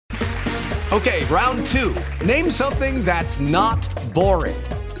Okay, round two. Name something that's not boring.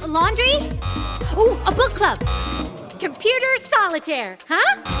 A laundry? Ooh, a book club. Computer solitaire,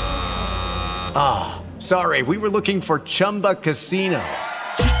 huh? Ah, sorry, we were looking for Chumba Casino.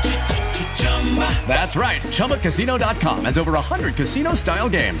 That's right, ChumbaCasino.com has over 100 casino-style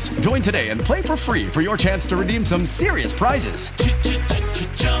games. Join today and play for free for your chance to redeem some serious prizes.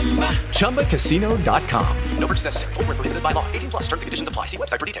 ChumbaCasino.com. No purchase necessary. Void where prohibited by law. 18+. Terms and conditions apply. See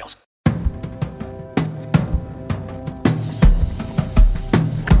website for details.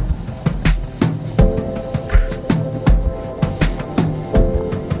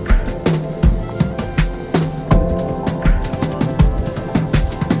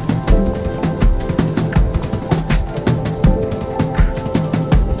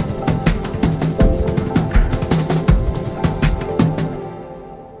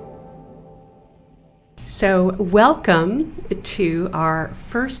 So welcome to our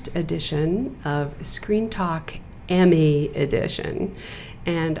first edition of Screen Talk Emmy Edition.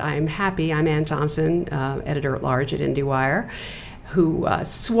 And I'm Ann Thompson, editor-at-large at IndieWire, who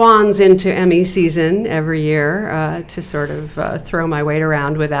swans into Emmy season every year to sort of throw my weight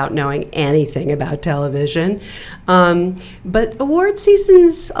around without knowing anything about television. But award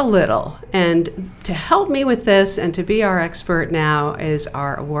season's a little. And to help me with this and to be our expert now is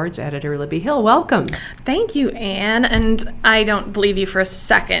our awards editor, Libby Hill. Welcome. Thank you, Anne. And I don't believe you for a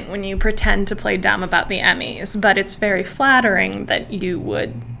second when you pretend to play dumb about the Emmys, but it's very flattering that you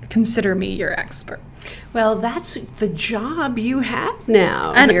would consider me your expert. Well, that's the job you have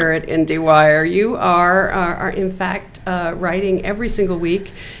now here at IndieWire. You are in fact, writing every single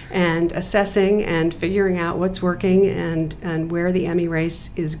week and assessing and figuring out what's working and where the Emmy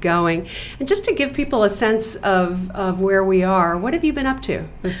race is going. And just to give people a sense of where we are, what have you been up to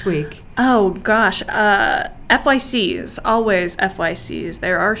this week? Oh, gosh. FYCs, always FYCs.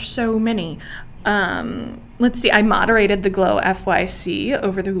 There are so many. Let's see, I moderated the Glow FYC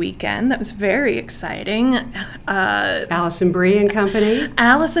over the weekend. That was very exciting. Alison Brie and company?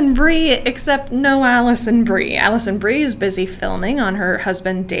 Alison Brie, except no Alison Brie. Alison Brie is busy filming on her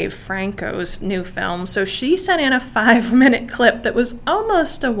husband Dave Franco's new film, so she sent in a 5-minute clip that was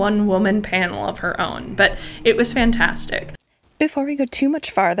almost a one-woman panel of her own, but it was fantastic. Before we go too much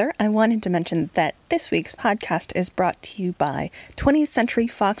farther, I wanted to mention that this week's podcast is brought to you by 20th Century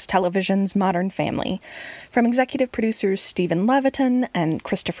Fox Television's Modern Family, from executive producers Stephen Levitan and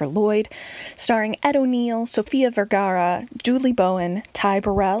Christopher Lloyd, starring Ed O'Neill, Sofia Vergara, Julie Bowen, Ty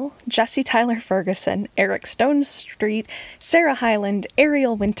Burrell, Jesse Tyler Ferguson, Eric Stonestreet, Sarah Hyland,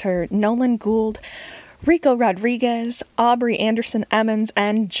 Ariel Winter, Nolan Gould, Rico Rodriguez, Aubrey Anderson Emmons,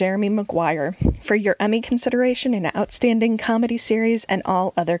 and Jeremy Maguire for your Emmy consideration in Outstanding Comedy Series and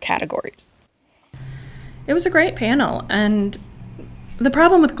all other categories. It was a great panel, and the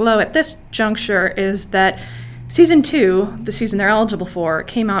problem with Glow at this juncture is that Season 2, the season they're eligible for,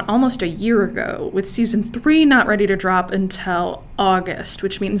 came out almost a year ago, with Season 3 not ready to drop until August,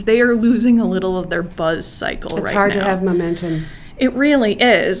 which means they are losing a little of their buzz cycle right now. It's hard to have momentum. It really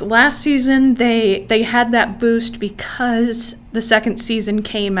is. Last season, they had that boost because the second season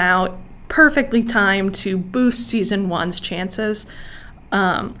came out perfectly timed to boost Season 1's chances.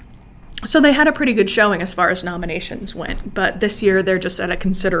 So they had a pretty good showing as far as nominations went, but this year they're just at a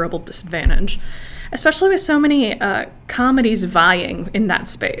considerable disadvantage, especially with so many comedies vying in that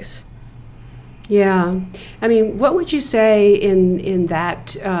space. Yeah. I mean, what would you say in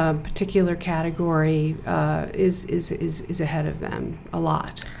that particular category is ahead of them? A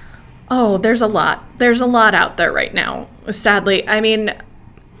lot. Oh, there's a lot. There's a lot out there right now, sadly. I mean,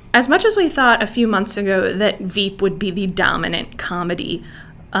 as much as we thought a few months ago that Veep would be the dominant comedy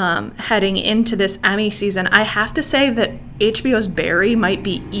heading into this Emmy season, I have to say that HBO's Barry might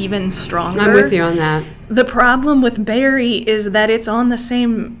be even stronger. I'm with you on that. The problem with Barry is that it's on the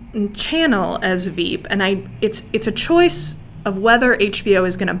same channel as Veep, and it's a choice of whether HBO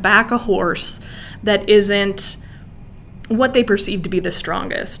is going to back a horse that isn't what they perceive to be the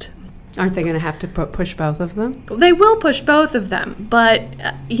strongest. Aren't they going to have to push both of them? They will push both of them, but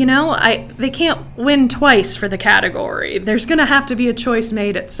they can't win twice for the category. There's going to have to be a choice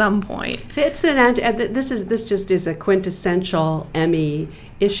made at some point. This just is a quintessential Emmy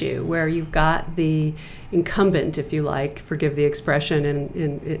issue where you've got the incumbent, if you like, forgive the expression,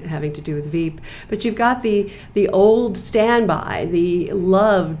 in having to do with Veep, but you've got the old standby, the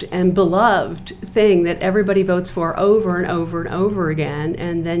loved and beloved thing that everybody votes for over and over and over again,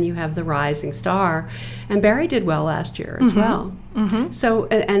 and then you have the rising star. And Barry did well last year as well. Mm-hmm. So,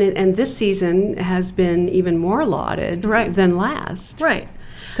 and this season has been even more lauded than last. Right.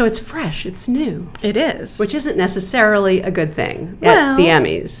 So it's fresh, it's new. It is. Which isn't necessarily a good thing at the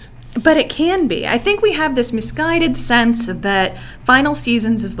Emmys. But it can be. I think we have this misguided sense that final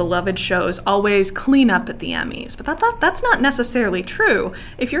seasons of beloved shows always clean up at the Emmys. But that's not necessarily true.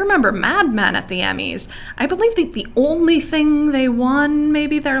 If you remember Mad Men at the Emmys, I believe that the only thing they won,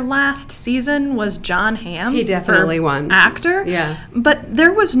 maybe their last season, was John Hamm. He definitely won. Actor. Yeah. But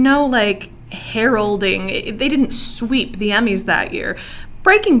there was no, heralding. They didn't sweep the Emmys that year.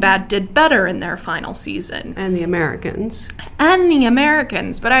 Breaking Bad did better in their final season. And the Americans.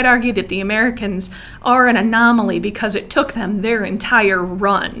 But I'd argue that the Americans are an anomaly because it took them their entire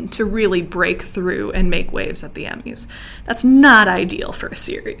run to really break through and make waves at the Emmys. That's not ideal for a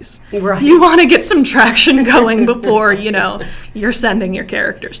series. Right. You want to get some traction going before, you're sending your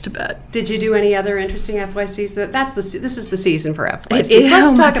characters to bed. Did you do any other interesting FYCs? This is the season for FYCs.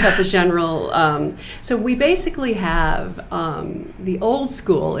 Let's talk about the general. So we basically have the old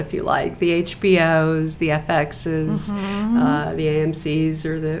school, if you like, the HBOs, the FXs, the AMCs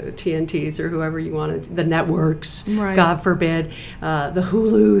or the TNTs or whoever you wanted, the networks, right. God forbid, the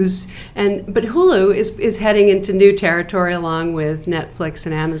Hulus. But Hulu is heading into new territory along with Netflix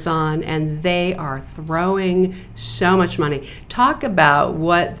and Amazon, and they are throwing so much money. Talk about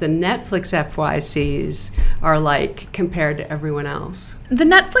what the Netflix FYCs are like compared to everyone else. The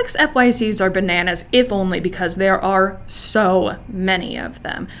Netflix FYCs are bananas, if only because there are so many of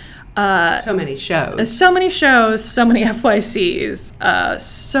them. So many shows. So many shows, so many FYCs,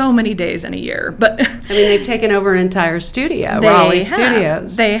 so many days in a year. But they've taken over an entire studio, Raleigh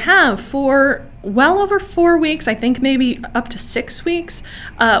Studios. They have for well over 4 weeks, I think maybe up to 6 weeks.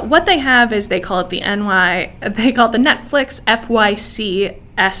 What they have is they call it the Netflix FYC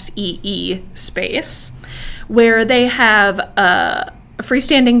SEE space, where they have a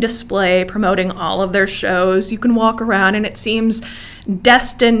freestanding display promoting all of their shows. You can walk around and it seems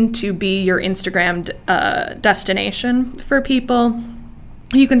destined to be your Instagram destination for people.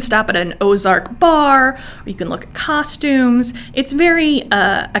 You can stop at an Ozark bar, or you can look at costumes. It's very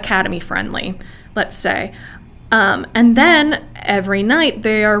Academy friendly, let's say. And then every night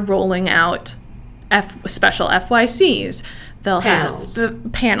they are rolling out special FYCs. They'll have the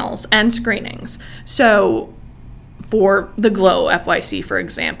panels and screenings. So for the Glow FYC, for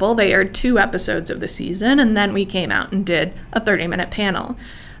example, they aired 2 episodes of the season, and then we came out and did a 30-minute panel.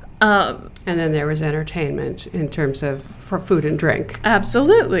 And then there was entertainment in terms of for food and drink.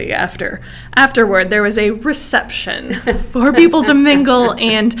 Absolutely. Afterward, there was a reception for people to mingle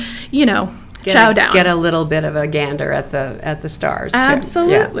and, chow down. Get a little bit of a gander at the stars, too.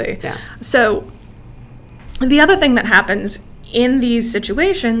 Absolutely. Yeah. So the other thing that happens in these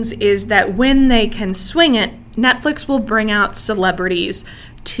situations is that when they can swing it, Netflix will bring out celebrities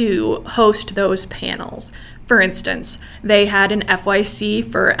to host those panels. For instance, they had an FYC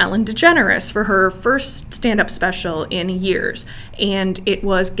for Ellen DeGeneres for her first stand-up special in years, and it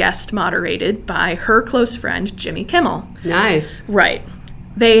was guest moderated by her close friend, Jimmy Kimmel. Nice. Right.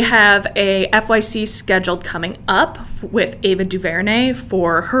 They have a FYC scheduled coming up with Ava DuVernay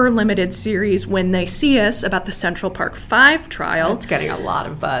for her limited series When They See Us about the Central Park 5 trial. It's getting a lot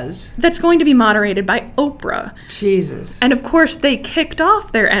of buzz. That's going to be moderated by Oprah. Jesus. And of course, they kicked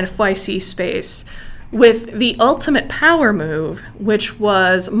off their FYC space with the ultimate power move, which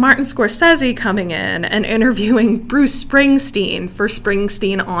was Martin Scorsese coming in and interviewing Bruce Springsteen for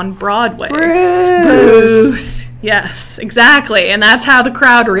Springsteen on Broadway. Bruce! Yes, exactly. And that's how the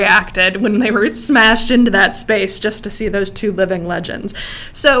crowd reacted when they were smashed into that space just to see those 2 living legends.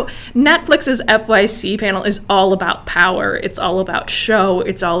 So Netflix's FYC panel is all about power. It's all about show.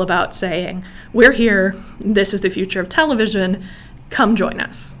 It's all about saying, we're here. This is the future of television. Come join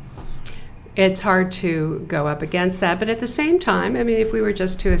us. It's hard to go up against that. But at the same time, if we were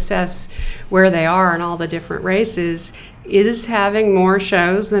just to assess where they are in all the different races, is having more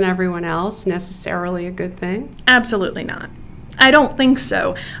shows than everyone else necessarily a good thing? Absolutely not. I don't think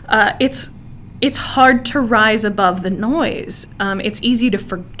so. It's hard to rise above the noise. It's easy to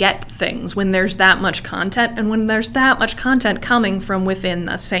forget things when there's that much content and when there's that much content coming from within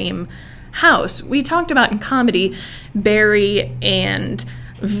the same house. We talked about in comedy, Barry and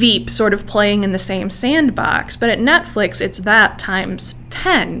Veep sort of playing in the same sandbox, but at Netflix it's that times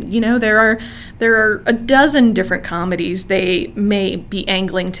 10. There are a dozen different comedies they may be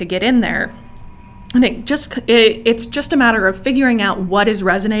angling to get in there, and it's just a matter of figuring out what is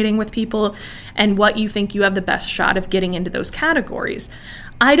resonating with people and what you think you have the best shot of getting into those categories.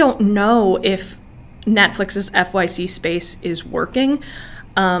 I don't know if Netflix's FYC space is working.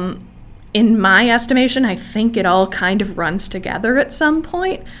 In my estimation, I think it all kind of runs together at some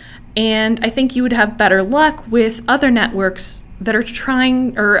point, and I think you would have better luck with other networks that are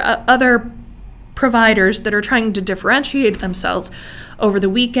trying, or other providers that are trying to differentiate themselves. Over the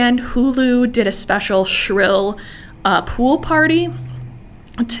weekend, Hulu did a special Shrill pool party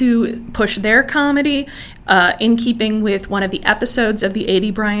to push their comedy, in keeping with one of the episodes of the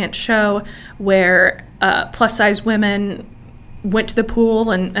Aidy Bryant show where plus-size women went to the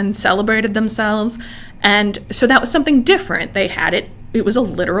pool and celebrated themselves. And so that was something different. They had it was a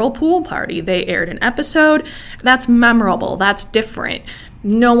literal pool party. They aired an episode. That's memorable. That's different.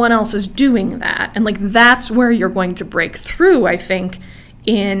 No one else is doing that. And that's where you're going to break through, I think,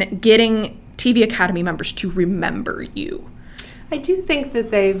 in getting TV Academy members to remember you. I do think that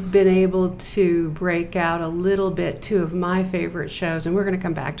they've been able to break out a little bit. Two of my favorite shows, and we're going to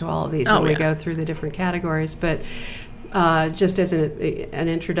come back to all of these when we go through the different categories, but just as an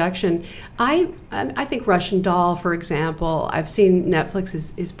introduction, I think Russian Doll, for example, I've seen Netflix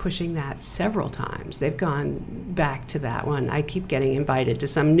is pushing that several times. They've gone back to that one. I keep getting invited to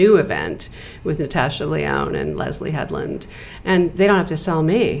some new event with Natasha Lyonne and Leslie Headland, and they don't have to sell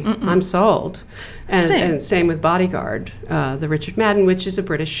me. I'm sold. And same with Bodyguard, the Richard Madden, which is a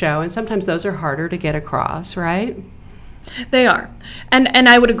British show, and sometimes those are harder to get across, right? They are. And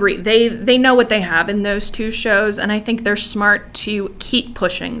I would agree. They know what they have in those two shows, and I think they're smart to keep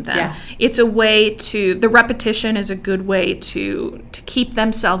pushing them. Yeah. It's a way the repetition is a good way to keep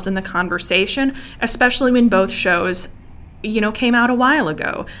themselves in the conversation, especially when both shows, came out a while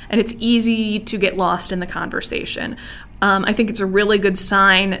ago, and it's easy to get lost in the conversation. I think it's a really good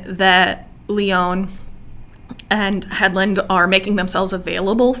sign that Lyonne and Headland are making themselves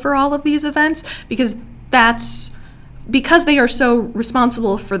available for all of these events, because they are so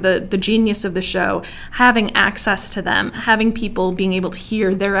responsible for the genius of the show, having access to them, having people being able to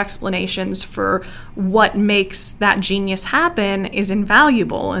hear their explanations for what makes that genius happen is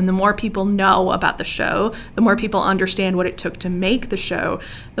invaluable. And the more people know about the show, the more people understand what it took to make the show,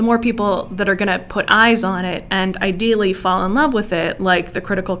 the more people that are going to put eyes on it and ideally fall in love with it, like the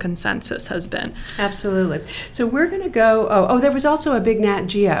critical consensus has been. Absolutely. So we're going to go, there was also a big Nat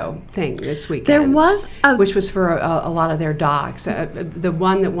Geo thing this weekend. There was? Which was for a lot of their docs. The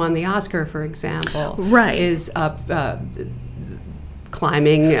one that won the Oscar, for example, is up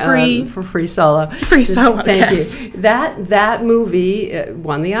climbing for Free Solo. Free Solo, Thank you. That movie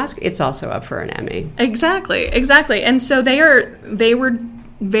won the Oscar. It's also up for an Emmy. Exactly. And so they were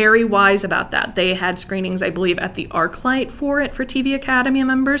very wise about that. They had screenings, I believe, at the ArcLight for TV Academy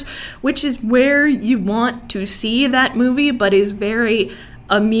members, which is where you want to see that movie, but is very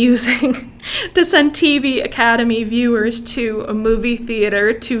amusing to send TV Academy viewers to a movie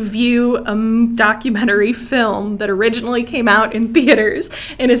theater to view a documentary film that originally came out in theaters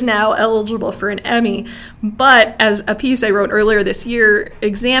and is now eligible for an Emmy. But as a piece I wrote earlier this year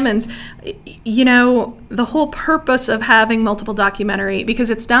examines, the whole purpose of having multiple documentary, because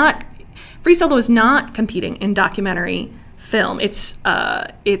Free Solo is not competing in documentary film. It's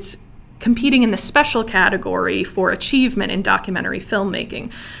competing in the special category for achievement in documentary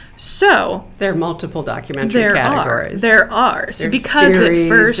filmmaking. So there are multiple documentary categories. There are. So because series it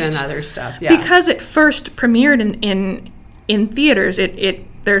first and other stuff. Yeah. Because it first premiered in theaters,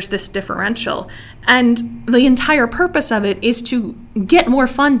 there's this differential. And the entire purpose of it is to get more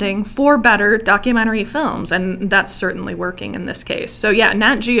funding for better documentary films, and that's certainly working in this case. So yeah,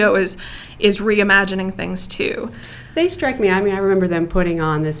 Nat Geo is reimagining things too. They strike me, I remember them putting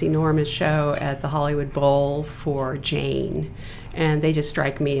on this enormous show at the Hollywood Bowl for Jane, and they just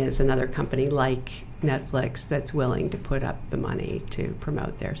strike me as another company like Netflix that's willing to put up the money to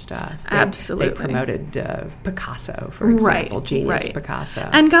promote their stuff. Absolutely. They promoted Picasso, for example, Genius Picasso.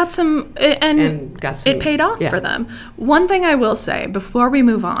 And got some, it paid off for them. One thing I will say, before we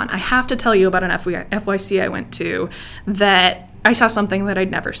move on, I have to tell you about an FYC I went to that I saw something that I'd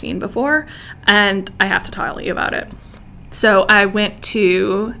never seen before, and I have to tell you about it. So I went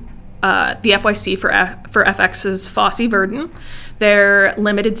to the FYC for FX's Fosse Verdon, their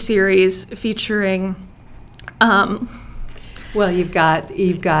limited series featuring. You've got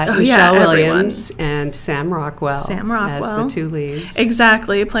Michelle Williams and Sam Rockwell as the two leads.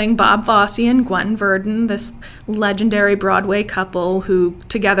 Exactly, playing Bob Fosse and Gwen Verdon, this legendary Broadway couple who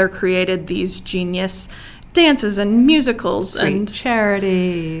together created these genius dances and musicals. Sweet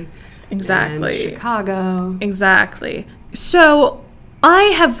Charity. Exactly. And Chicago. Exactly. So I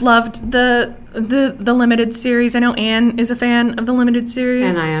have loved the limited series. I know Anne is a fan of the limited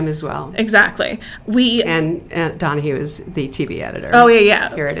series. And I am as well. Exactly. And Donahue is the TV editor. Oh,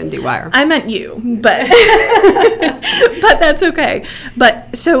 yeah. Here at IndieWire. I meant you, but but that's okay.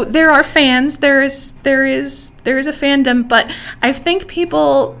 But so there are fans. There is a fandom, but I think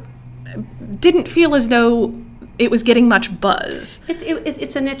people didn't feel as though getting much buzz.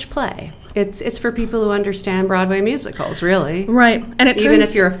 It's a niche play. It's for people who understand Broadway musicals, really. Right. And even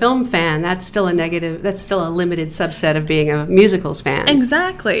if you're a film fan, that's still a limited subset of being a musicals fan.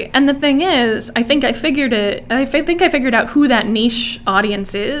 Exactly. And the thing is, I think I figured out who that niche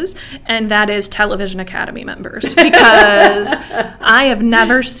audience is, and that is Television Academy members. Because I have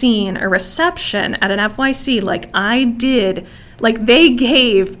never seen a reception at an FYC like I did. Like they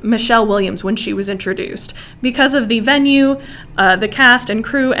gave Michelle Williams when she was introduced. Because of the venue, the cast and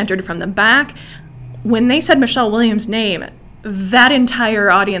crew entered from the back. When they said Michelle Williams' name, that entire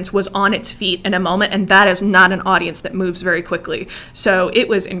audience was on its feet in a moment, and that is not an audience that moves very quickly. So it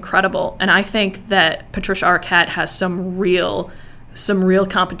was incredible. And I think that Patricia Arquette has some real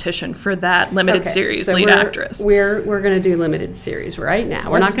competition for that limited series lead actress. We're going to do limited series right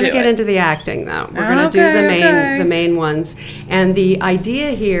now. We're not going to get into the acting, though. We're going to do the main ones. And the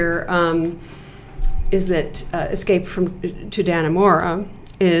idea here is that Escape to Dannemora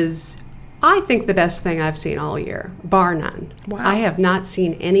is, I think, the best thing I've seen all year, bar none. Wow. I have not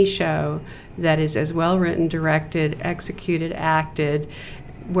seen any show that is as well written, directed, executed, acted,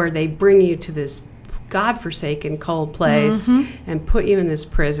 where they bring you to this godforsaken cold place and put you in this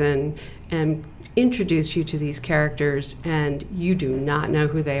prison and introduce you to these characters, and you do not know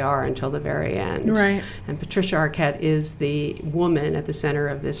who they are until the very end. Right. And Patricia Arquette is the woman at the center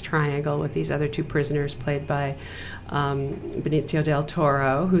of this triangle with these other two prisoners played by Benicio del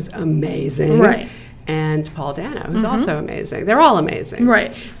Toro, who's amazing. Right. And Paul Dano, who's also amazing. They're all amazing.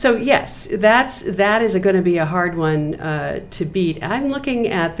 Right. So, yes, that is going to be a hard one to beat. I'm looking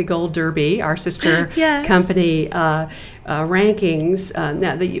at the Gold Derby, our sister company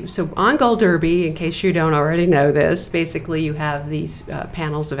rankings. So on Gold Derby, in case you don't already know this, basically you have these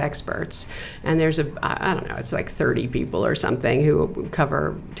panels of experts. And there's I don't know, it's like 30 people or something who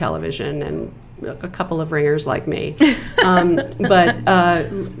cover television and a couple of ringers like me. But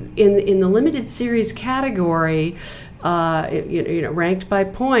in the limited series category, ranked by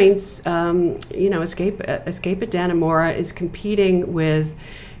points, Escape at Dannemora is competing with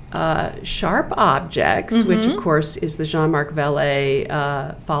Sharp Objects, which of course is the Jean-Marc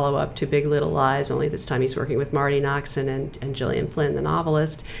Vallée follow-up to Big Little Lies, only this time he's working with Marty Noxon and Gillian Flynn, the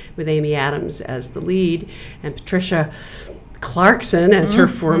novelist, with Amy Adams as the lead, and Patricia Clarkson as her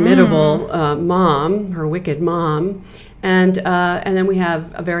formidable mom, her wicked mom. And then we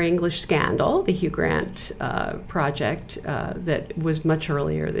have A Very English Scandal, the Hugh Grant project that was much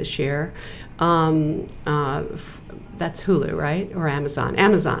earlier this year. That's Hulu, right? Or Amazon?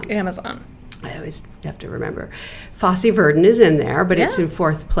 Amazon. I always have to remember. Fosse Verdon is in there, but it's in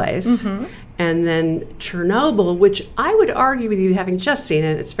fourth place. And then Chernobyl, which I would argue with you, having just seen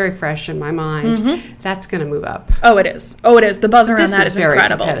it, it's very fresh in my mind, that's going to move up. Oh, it is. The buzz around that is very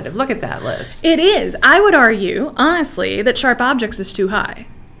incredible. Competitive. Look at that list. It is. I would argue, honestly, that Sharp Objects is too high.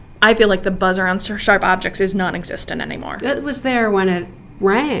 I feel like the buzz around Sharp Objects is non-existent anymore. It was there when it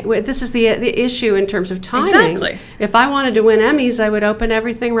rang. This is the issue in terms of timing. Exactly. If I wanted to win Emmys, I would open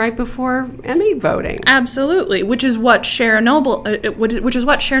everything right before Emmy voting. Absolutely, which is what Chernobyl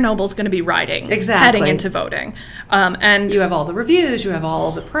is going to be riding, heading into voting. And you have all the reviews, you have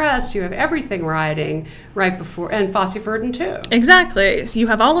all the press, you have everything riding right before, and Fosse Verdon too. Exactly. So you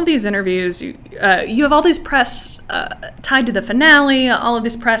have all of these interviews. You have all these press tied to the finale, all of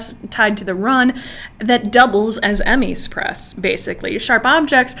this press tied to the run that doubles as Emmys press, basically. Sharp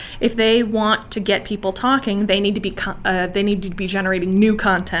Objects, if they want to get people talking, they need to be generating new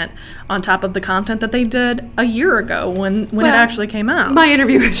content on top of the content that they did a year ago when it actually came out. My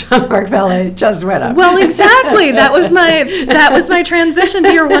interview with Jean-Marc Vallée just went up. Well, exactly. That was my transition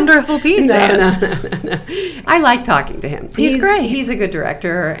to your wonderful piece. No. I like talking to him. He's great. He's a good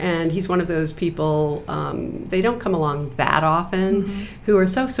director, and he's one of those people, they don't come along that often, who are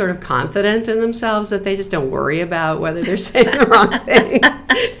so sort of confident in themselves that they just don't worry about whether they're saying the wrong thing,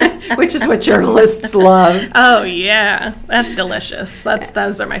 which is what journalists love. Oh, yeah. That's delicious.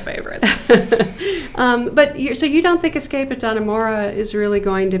 Those are my favorites. So you don't think Escape at Dannemora is really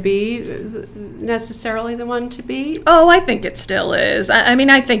going to be necessarily the one to beat? Oh, I think it still is. I mean,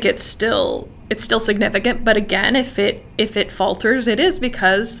 I think it's still significant, but again, if it falters, it is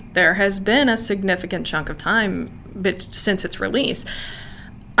because there has been a significant chunk of time since its release.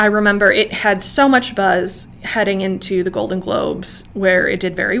 I remember it had so much buzz heading into the Golden Globes, where it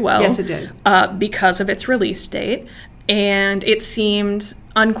did very well. Yes, it did. Because of its release date, and it seemed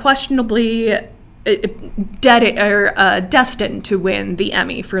unquestionably destined to win the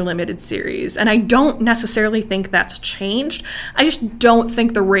Emmy for limited series. And I don't necessarily think that's changed. I just don't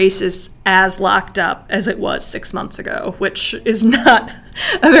think the race is as locked up as it was 6 months ago, which is not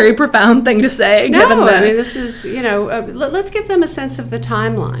a very profound thing to say. No, I mean, this is, let's give them a sense of the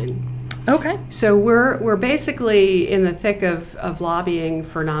timeline. Okay. So we're basically in the thick of lobbying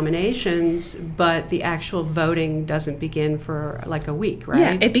for nominations, but the actual voting doesn't begin for like a week, right?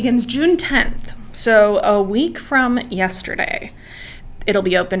 Yeah, it begins June 10th. So a week from yesterday. It'll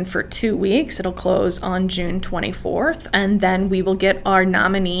be open for 2 weeks. It'll close on June 24th, and then we will get our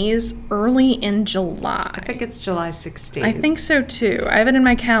nominees early in July. I think it's July 16th. I think so too. I have it in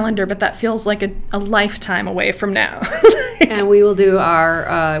my calendar, but that feels like a lifetime away from now. And we will do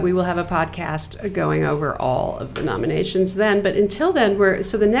we will have a podcast going over all of the nominations then. But until then,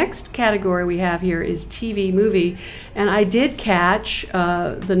 so the next category we have here is TV movie. And I did catch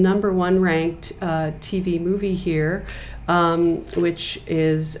the number 1 ranked TV movie here, which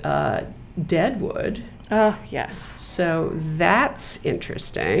is Deadwood. Oh, yes. So that's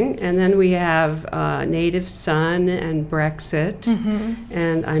interesting. And then we have Native Son and Brexit. Mm-hmm.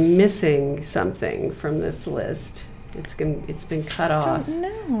 And I'm missing something from this list. It's been cut off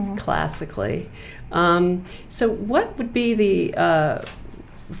classically. So what would be the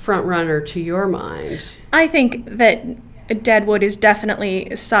front runner to your mind? I think that Deadwood is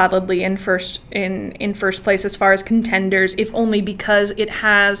definitely solidly in first place as far as contenders, if only because it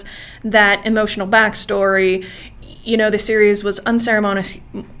has that emotional backstory. The series was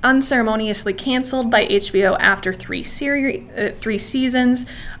unceremoniously canceled by HBO after 3 seasons.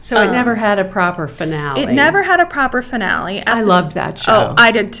 So it never had a proper finale. It never had a proper finale. I loved that show. Oh,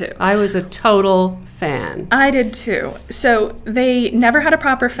 I did too. I was a total fan. I did too. So they never had a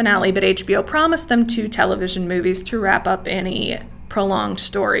proper finale, but HBO promised them 2 television movies to wrap up any prolonged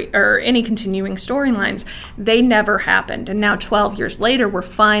story or any continuing storylines. They never happened. And now 12 years later, we're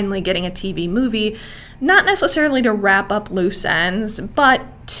finally getting a TV movie, not necessarily to wrap up loose ends, but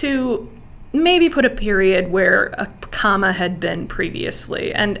to maybe put a period where a comma had been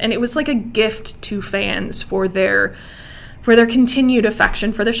previously. And it was like a gift to fans for their continued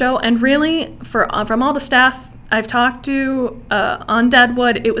affection for the show. And really, from all the staff I've talked to on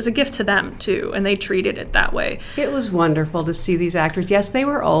Deadwood, it was a gift to them too, and they treated it that way. It was wonderful to see these actors. Yes, they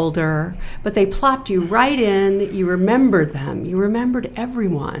were older, but they plopped you right in. You remembered them. You remembered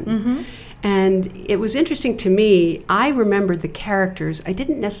everyone. Mm-hmm. And it was interesting to me. I remembered the characters. I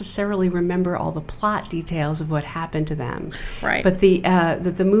didn't necessarily remember all the plot details of what happened to them. Right. But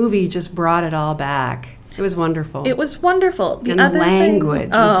the movie just brought it all back. It was wonderful. It was wonderful. The language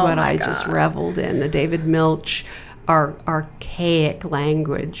is what I just reveled in. The David Milch archaic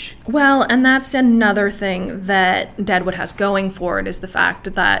language. Well, and that's another thing that Deadwood has going for it, is the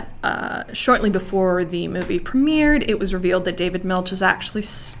fact that shortly before the movie premiered, it was revealed that David Milch is actually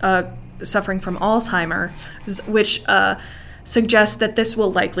suffering from Alzheimer's, which suggests that this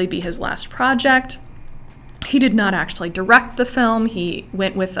will likely be his last project. He did not actually direct the film. He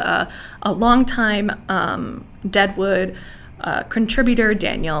went with a longtime Deadwood contributor,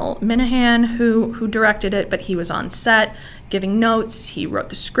 Daniel Minahan, who directed it, but he was on set giving notes. He wrote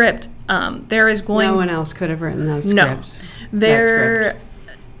the script. No one else could have written those scripts. No.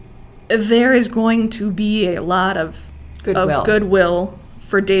 There is going to be a lot of goodwill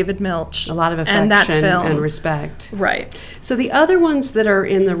for David Milch. A lot of affection and respect. Right. So the other ones that are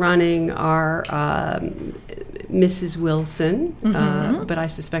in the running are Mrs. Wilson, mm-hmm. But I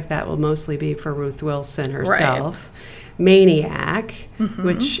suspect that will mostly be for Ruth Wilson herself. Right. Maniac, mm-hmm.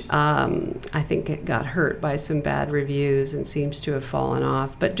 which I think it got hurt by some bad reviews and seems to have fallen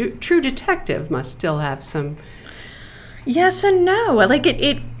off. But True Detective must still have some... Yes and no. Like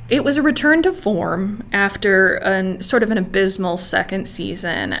it was a return to form after sort of an abysmal second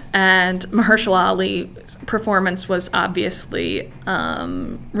season, and Mahershala Ali's performance was obviously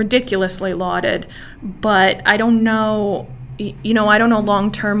ridiculously lauded, but I don't know, I don't know long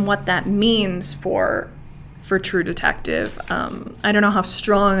term what that means for True Detective. I don't know how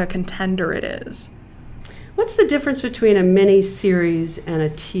strong a contender it is. What's the difference between a mini-series and a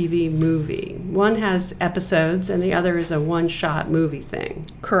TV movie? One has episodes and the other is a one-shot movie thing.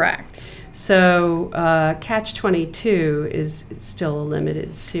 Correct. So Catch-22 is still a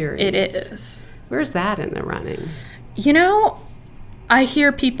limited series. It is. Where's that in the running? I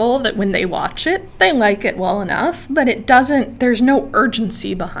hear people that when they watch it, they like it well enough, but there's no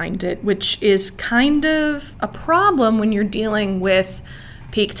urgency behind it, which is kind of a problem when you're dealing with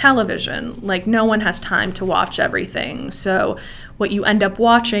peak television. Like, no one has time to watch everything. So what you end up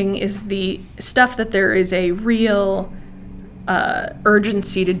watching is the stuff that there is a real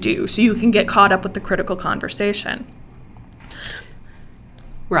urgency to do, so you can get caught up with the critical conversation.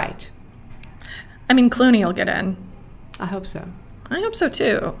 Right. I mean, Clooney will get in. I hope so. I hope so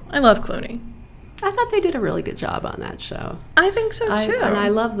too. I love Clooney. I thought they did a really good job on that show. I think so too. And I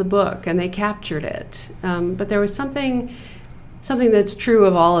love the book, and they captured it. But there was something that's true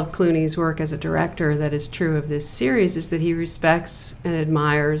of all of Clooney's work as a director that is true of this series, is that he respects and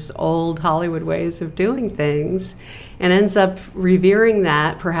admires old Hollywood ways of doing things and ends up revering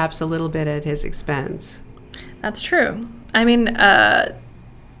that perhaps a little bit at his expense. That's true. I mean,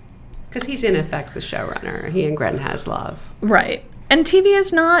 because he's in effect the showrunner, he and Gren Haslov. Right. And TV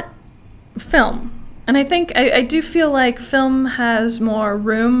is not film. And I think, I do feel like film has more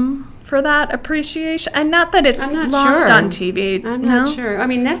room for that appreciation. And not that it's lost on TV. I'm not sure. I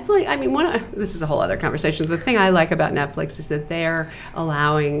mean, Netflix, this is a whole other conversation. The thing I like about Netflix is that they're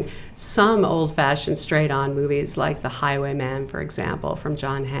allowing some old-fashioned straight-on movies like The Highwayman, for example, from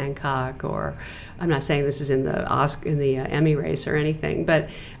John Hancock, or I'm not saying this is in the Emmy race or anything, but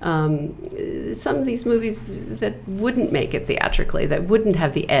some of these movies that wouldn't make it theatrically, that wouldn't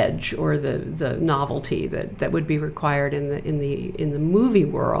have the edge or the novelty that would be required in the movie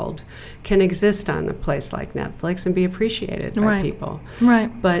world, can exist on a place like Netflix and be appreciated by people.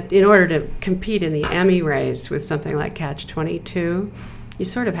 Right. But in order to compete in the Emmy race with something like Catch-22, you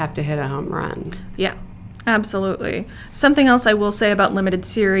sort of have to hit a home run. Yeah, absolutely. Something else I will say about limited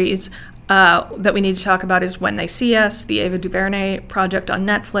series that we need to talk about is When They See Us, the Ava DuVernay project on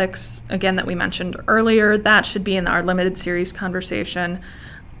Netflix, again, that we mentioned earlier. That should be in our limited series conversation.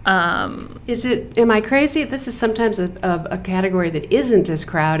 Am I crazy? This is sometimes a category that isn't as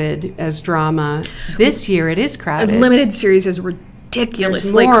crowded as drama. This year it is crowded. Limited series is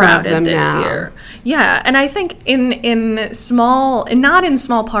ridiculously crowded this year. Yeah, and I think in small, and not in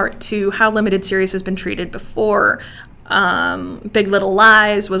small part to how limited series has been treated before. Big Little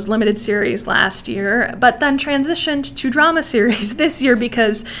Lies was limited series last year, but then transitioned to drama series this year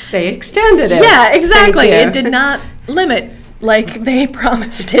because they extended it. Yeah, exactly. It did not limit like they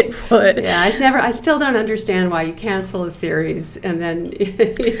promised it would. Yeah, I still don't understand why you cancel a series and then,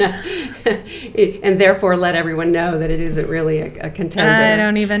 and therefore let everyone know that it isn't really a contender. I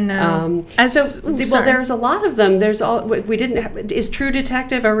don't even know. There's a lot of them. Is True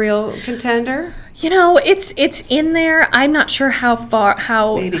Detective a real contender? It's in there. I'm not sure how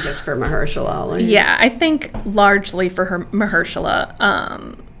maybe just for Mahershala Ali. Yeah, I think largely for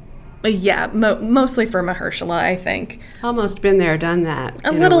Mahershala. Mostly for Mahershala, I think. Almost been there, done that.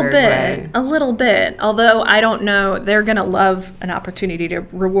 A little bit. Although I don't know, they're gonna love an opportunity to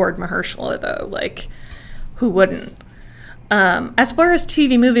reward Mahershala, though. Like, who wouldn't? As far as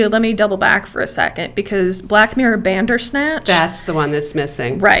TV movie, let me double back for a second because Black Mirror Bandersnatch. That's the one that's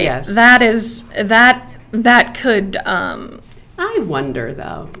missing. Right. Yes. That could. I wonder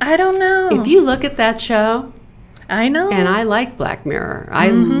though. I don't know. If you look at that show. I know. And I like Black Mirror. I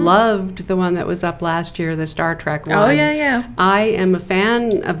loved the one that was up last year, the Star Trek one. Oh, yeah. I am a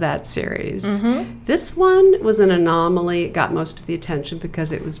fan of that series. This one was an anomaly. It got most of the attention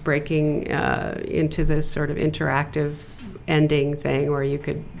because it was breaking into this sort of interactive ending thing where you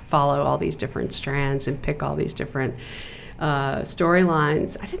could follow all these different strands and pick all these different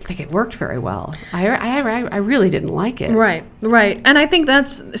storylines. I didn't think it worked very well. I really didn't like it. Right. And I think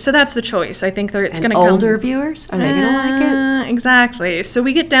that's the choice. I think it's going to come. Older viewers, are they going to like it? Exactly. So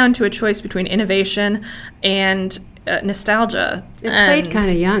we get down to a choice between innovation and nostalgia. It played kind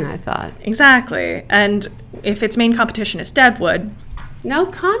of young, I thought. Exactly. And if its main competition is Deadwood, no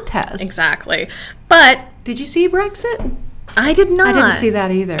contest. Exactly. But did you see Brexit? I did not. I didn't see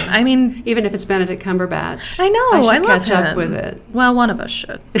that either. I mean, even if it's Benedict Cumberbatch, I know. I should love catch him. up with it. Well, one of us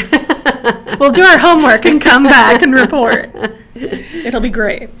should. We'll do our homework and come back and report. It'll be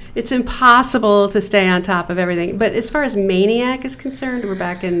great. It's impossible to stay on top of everything. But as far as Maniac is concerned, we're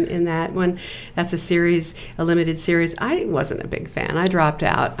back in that one. that's a limited series. I wasn't a big fan. I dropped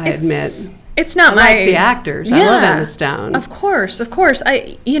out, I admit. It's not I like the actors. I love Emma Stone. Of course.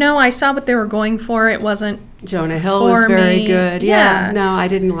 I saw what they were going for. It wasn't Jonah Hill was very good. Yeah. No, I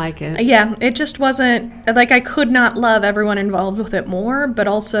didn't like it. Yeah, it just wasn't, I could not love everyone involved with it more, but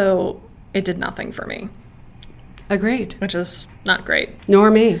also it did nothing for me. Agreed. Which is not great.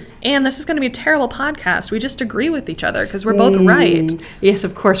 Nor me. And this is going to be a terrible podcast. We just agree with each other because we're both right. Yes,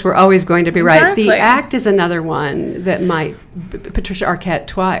 of course, we're always going to be right. Exactly. The Act is another one that might Patricia Arquette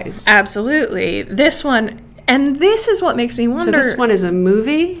twice. Absolutely. This one, and this is what makes me wonder. So this one is a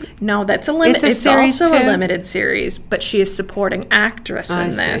movie? No, that's a limit. It's series also too? a limited series, but she is supporting actress in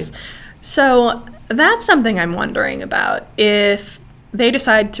this. See. So that's something I'm wondering about. If they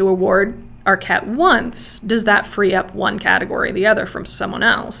decide to award Arquette wants, does that free up one category or the other from someone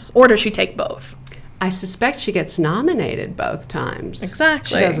else? Or does she take both? I suspect she gets nominated both times.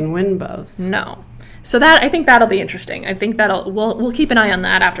 Exactly. She doesn't win both. No. So I think that'll be interesting. I think we'll keep an eye on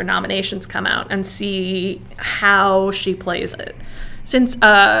that after nominations come out and see how she plays it. Since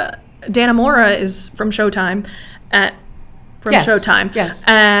Dannemora is from Showtime, Showtime, yes,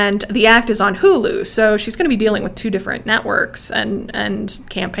 and The Act is on Hulu, so she's going to be dealing with two different networks and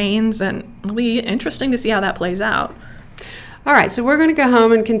campaigns, and it'll be interesting to see how that plays out. All right, so we're going to go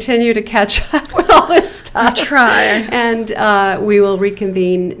home and continue to catch up with all this stuff. Try. And we will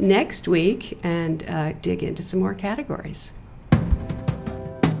reconvene next week and dig into some more categories.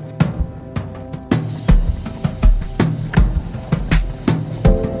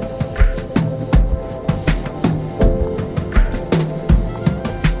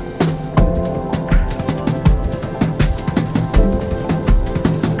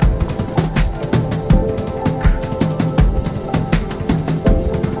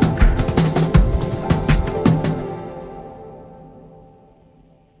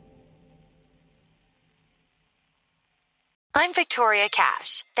 I'm Victoria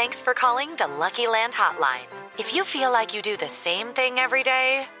Cash. Thanks for calling the Lucky Land Hotline. If you feel like you do the same thing every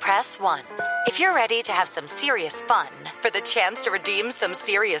day, press 1. If you're ready to have some serious fun for the chance to redeem some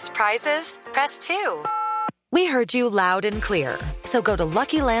serious prizes, press 2. We heard you loud and clear. So go to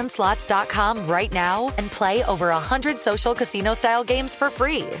LuckyLandSlots.com right now and play over 100 social casino-style games for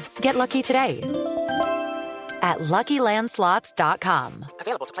free. Get lucky today at LuckyLandSlots.com.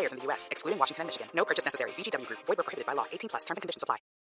 Available to players in the U.S., excluding Washington and Michigan. No purchase necessary. VGW Group. Void where prohibited by law. 18+. Terms and conditions apply.